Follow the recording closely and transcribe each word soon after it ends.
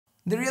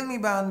The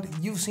Realme Band,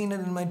 you've seen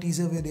it in my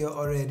teaser video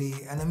already,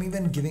 and I'm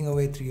even giving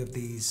away 3 of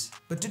these.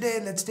 But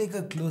today, let's take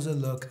a closer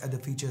look at the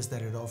features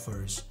that it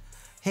offers.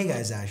 Hey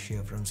guys, Ash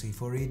here from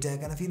C4E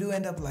Tech, and if you do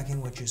end up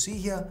liking what you see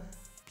here,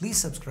 please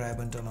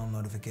subscribe and turn on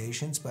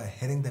notifications by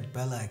hitting that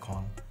bell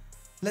icon.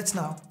 Let's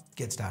now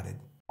get started.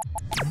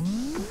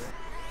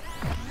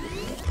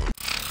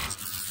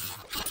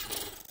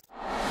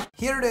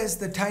 Here it is,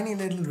 the tiny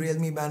little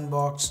Realme Band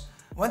box.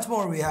 Once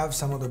more, we have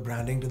some of the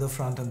branding to the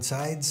front and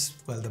sides,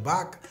 while the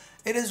back,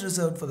 it is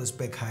reserved for the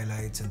spec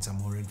highlights and some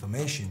more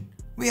information.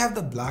 We have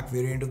the black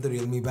variant of the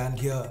Realme Band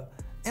here.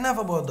 Enough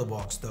about the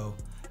box though.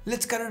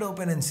 Let's cut it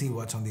open and see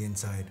what's on the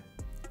inside.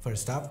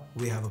 First up,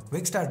 we have a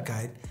quick start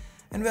guide,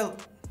 and well,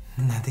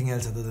 nothing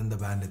else other than the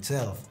band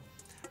itself.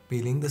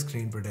 Peeling the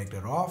screen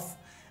protector off,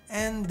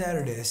 and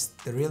there it is,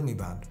 the Realme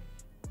Band.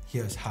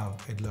 Here's how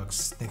it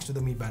looks next to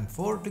the Mi Band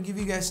 4 to give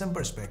you guys some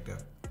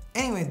perspective.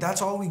 Anyway,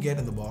 that's all we get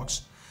in the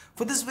box.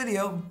 For this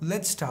video,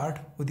 let's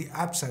start with the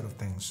app side of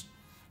things.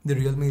 The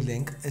Realme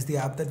Link is the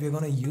app that we're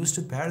going to use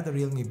to pair the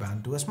Realme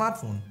Band to a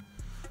smartphone.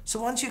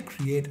 So once you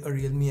create a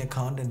Realme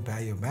account and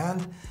pair your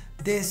band,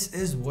 this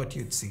is what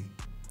you'd see.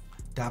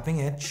 Tapping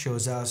it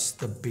shows us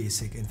the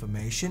basic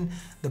information,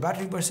 the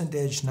battery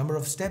percentage, number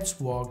of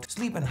steps walked,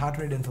 sleep and heart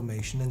rate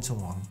information, and so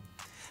on.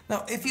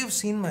 Now, if you've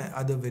seen my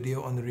other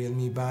video on the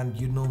Realme Band,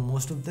 you know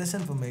most of this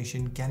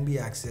information can be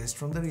accessed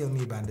from the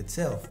Realme Band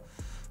itself.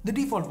 The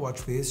default watch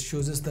face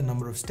shows us the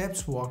number of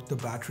steps walked, the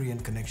battery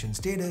and connection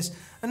status,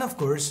 and of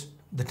course,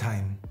 the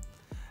time.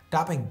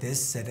 Tapping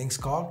this settings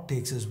cog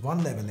takes us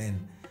one level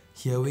in.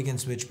 Here we can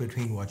switch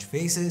between watch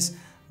faces.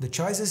 The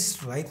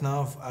choices right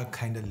now are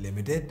kind of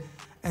limited,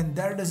 and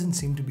there doesn't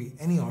seem to be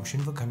any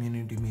option for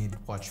community-made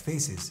watch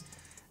faces.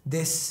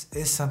 This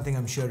is something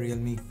I'm sure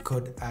Realme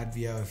could add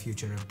via a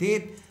future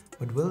update,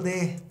 but will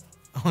they?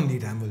 Only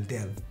time will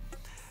tell.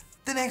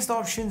 The next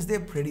options,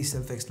 they're pretty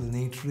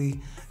self-explanatory.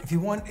 If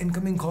you want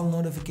incoming call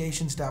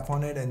notifications, tap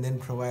on it and then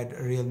provide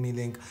a Realme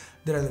Link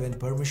the relevant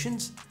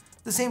permissions.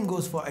 The same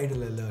goes for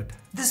idle alert.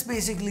 This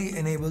basically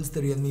enables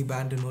the Realme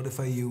Band to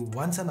notify you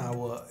once an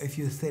hour if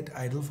you sit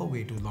idle for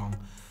way too long.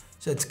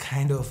 So it's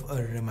kind of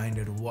a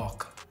reminder to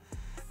walk.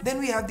 Then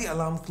we have the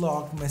alarm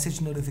clock,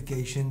 message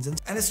notifications, and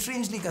a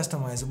strangely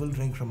customizable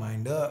drink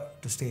reminder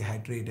to stay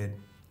hydrated.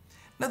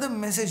 Now the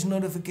message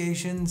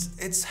notifications,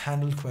 it's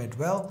handled quite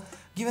well.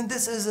 Given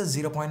this is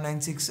a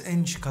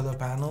 0.96-inch color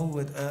panel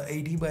with a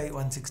 80 by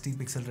 160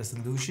 pixel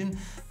resolution,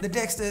 the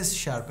text is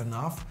sharp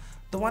enough.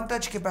 The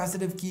one-touch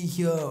capacitive key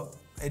here,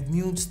 it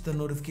mutes the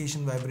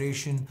notification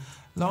vibration.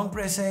 Long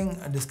pressing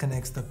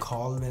disconnects the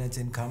call when it's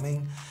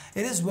incoming.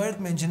 It is worth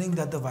mentioning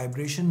that the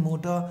vibration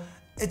motor,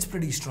 it's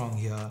pretty strong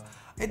here.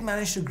 It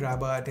managed to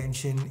grab our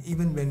attention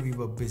even when we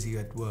were busy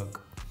at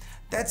work.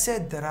 That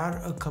said, there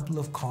are a couple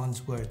of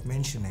cons worth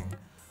mentioning.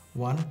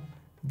 One,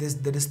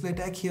 the display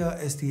tech here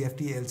is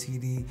TFT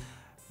LCD.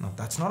 Now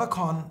that's not a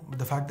con, but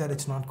the fact that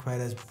it's not quite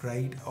as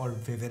bright or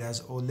vivid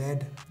as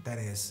OLED, that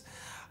is.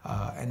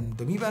 And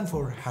the Mi Band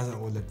 4 has an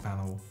OLED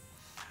panel.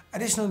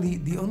 Additionally,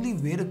 the only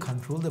way to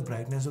control the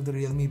brightness of the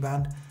Realme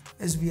Band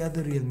is via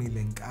the Realme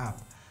Link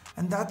app.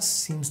 And that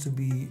seems to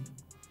be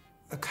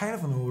a kind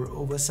of an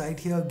oversight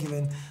here,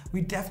 given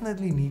we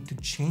definitely need to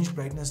change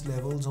brightness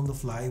levels on the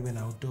fly when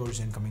outdoors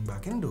and coming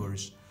back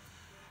indoors.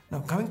 Now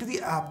coming to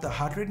the app, the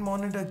heart rate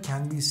monitor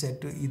can be set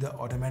to either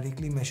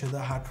automatically measure the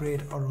heart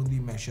rate or only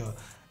measure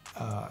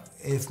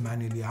if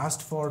manually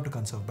asked for to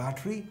conserve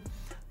battery.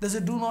 There's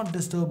a do not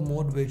disturb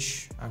mode,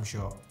 which I'm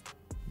sure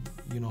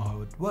you know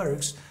how it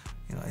works.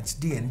 You know, it's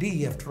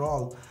D&D after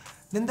all.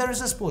 Then there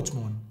is a sports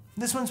mode.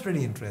 This one's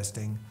pretty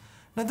interesting.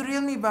 Now the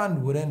Realme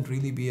Band wouldn't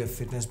really be a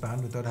fitness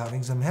band without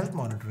having some health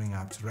monitoring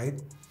apps, right?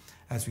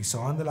 As we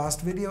saw in the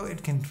last video,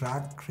 it can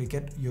track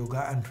cricket,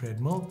 yoga and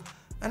treadmill,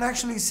 and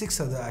actually 6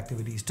 other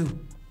activities too.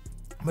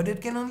 But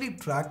it can only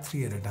track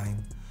 3 at a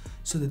time.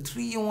 So the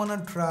 3 you want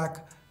to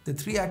track, the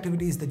 3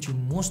 activities that you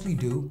mostly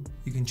do,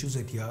 you can choose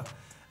it here.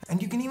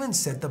 And you can even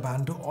set the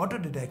band to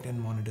auto-detect and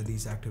monitor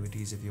these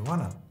activities if you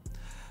wanna.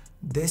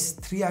 This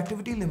 3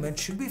 activity limit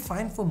should be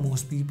fine for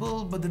most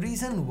people, but the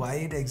reason why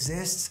it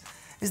exists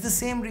is the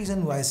same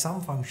reason why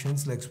some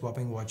functions like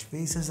swapping watch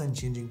faces and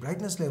changing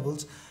brightness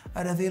levels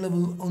are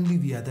available only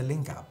via the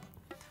Link app.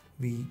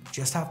 We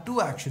just have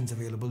 2 actions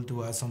available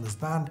to us on this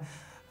band,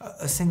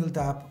 a single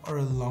tap or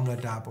a longer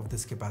tap of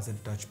this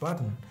capacitive touch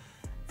button.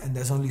 And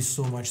there's only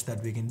so much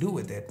that we can do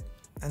with it.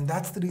 And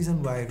that's the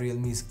reason why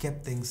Realme's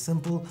kept things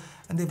simple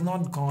and they've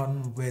not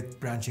gone with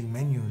branching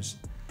menus.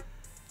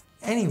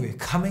 Anyway,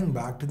 coming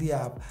back to the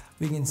app,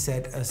 we can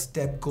set a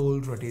step goal,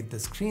 rotate the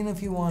screen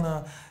if you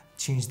wanna,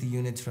 change the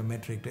units from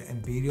metric to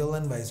imperial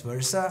and vice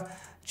versa,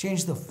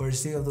 change the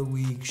first day of the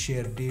week,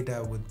 share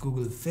data with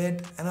Google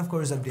Fit, and of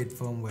course update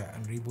firmware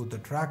and reboot the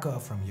tracker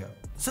from here.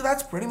 So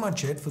that's pretty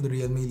much it for the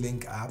Realme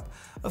Link app.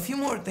 A few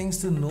more things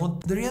to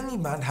note. The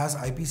Realme Band has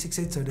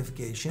IP68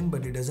 certification,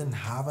 but it doesn't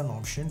have an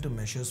option to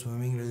measure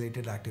swimming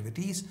related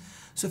activities.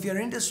 So if you're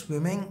into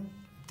swimming,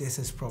 this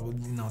is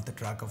probably not the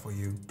tracker for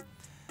you.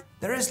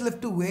 There is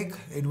lift to wake,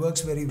 it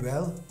works very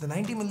well. The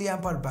 90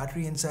 mAh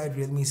battery inside,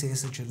 Realme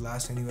says it should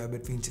last anywhere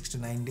between 6 to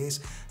 9 days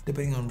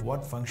depending on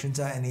what functions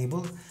are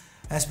enabled.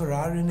 As per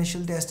our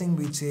initial testing,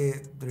 we'd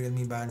say the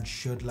Realme Band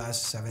should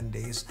last 7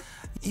 days,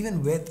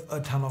 even with a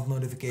ton of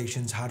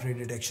notifications, heart rate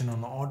detection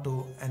on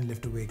auto and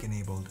lift to wake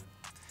enabled.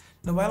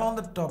 Now while on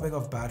the topic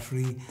of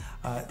battery,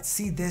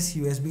 see this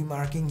USB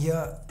marking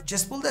here,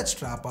 just pull that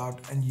strap out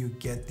and you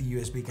get the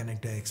USB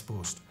connector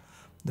exposed.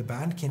 The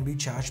band can be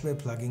charged by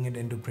plugging it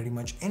into pretty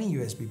much any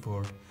USB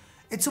port.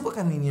 It's super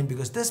convenient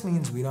because this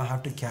means we don't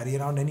have to carry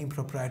around any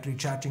proprietary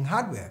charging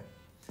hardware.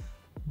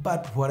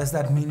 But what does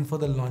that mean for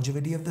the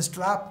longevity of the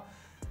strap?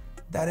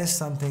 That is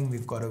something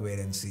we've got to wait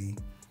and see.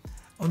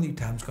 Only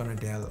time's gonna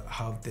tell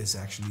how this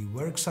actually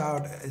works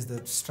out. Is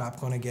the strap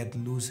gonna get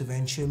loose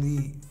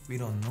eventually? We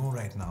don't know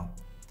right now.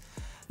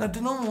 Now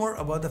to know more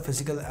about the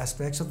physical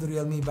aspects of the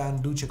Realme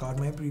Band, do check out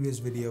my previous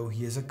video.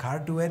 Here's a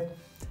card to it.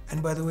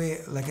 And by the way,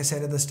 like I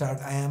said at the start,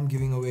 I am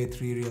giving away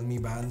 3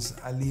 Realme Bands.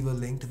 I'll leave a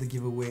link to the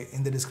giveaway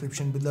in the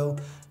description below.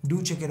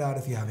 Do check it out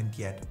if you haven't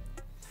yet.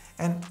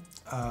 And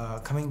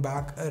coming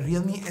back,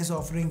 Realme is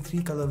offering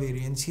 3 color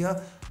variants here.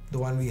 The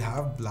one we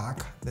have,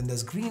 black, then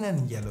there's green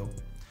and yellow.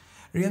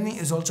 Realme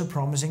is also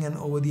promising an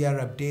over-the-air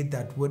update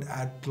that would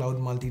add cloud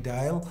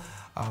multi-dial,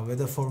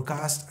 weather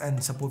forecast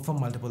and support for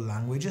multiple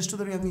languages to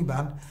the Realme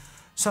Band.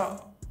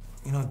 So,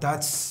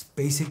 that's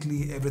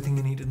basically everything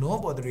you need to know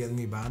about the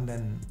Realme Band,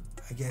 and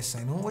I guess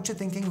I know what you're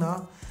thinking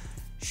now.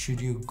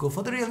 Should you go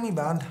for the Realme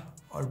Band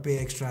or pay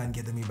extra and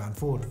get the Mi Band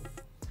 4?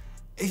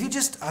 If you're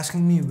just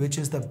asking me which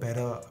is the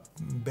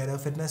better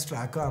fitness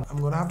tracker,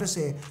 I'm gonna have to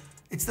say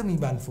it's the Mi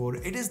Band 4.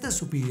 It is the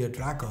superior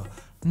tracker,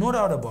 no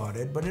doubt about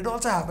it, but it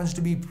also happens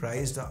to be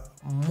priced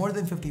more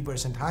than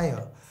 50%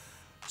 higher.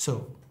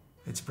 So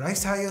it's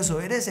priced higher, so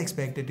it is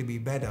expected to be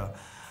better.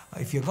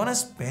 If you're gonna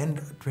spend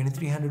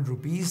 2,300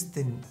 rupees,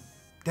 then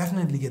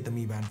definitely get the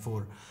Mi Band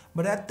 4.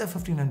 But at the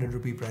 1,500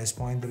 rupee price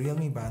point, the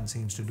Realme Band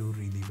seems to do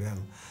really well.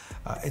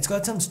 It's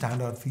got some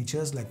standout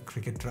features like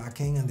cricket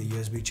tracking and the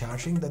USB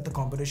charging that the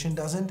competition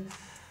doesn't.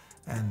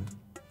 And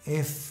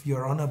if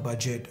you're on a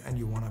budget and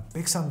you want to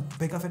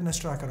pick a fitness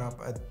tracker up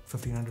at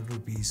 1,500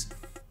 rupees,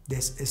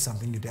 this is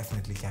something you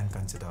definitely can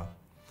consider.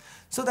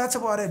 So that's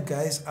about it,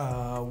 guys.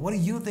 What do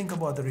you think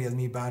about the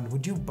Realme Band?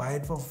 Would you buy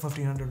it for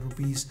 1,500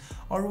 rupees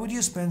or would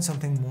you spend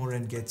something more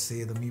and get,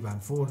 say, the Mi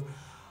Band 4?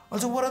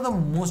 Also, what are the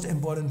most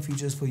important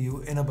features for you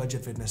in a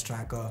budget fitness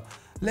tracker?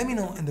 Let me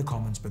know in the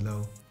comments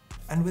below.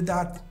 And with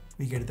that,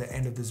 we get to the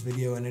end of this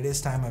video and it is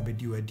time I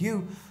bid you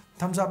adieu.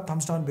 Thumbs up,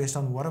 thumbs down based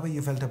on whatever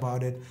you felt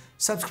about it.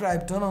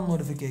 Subscribe, turn on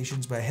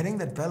notifications by hitting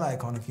that bell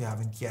icon if you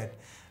haven't yet.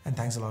 And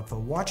thanks a lot for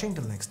watching.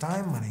 Till next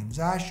time, my name's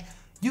Ash.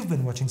 You've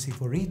been watching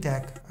C4E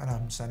Tech and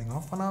I'm signing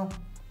off for now.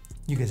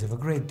 You guys have a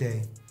great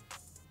day.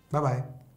 Bye-bye.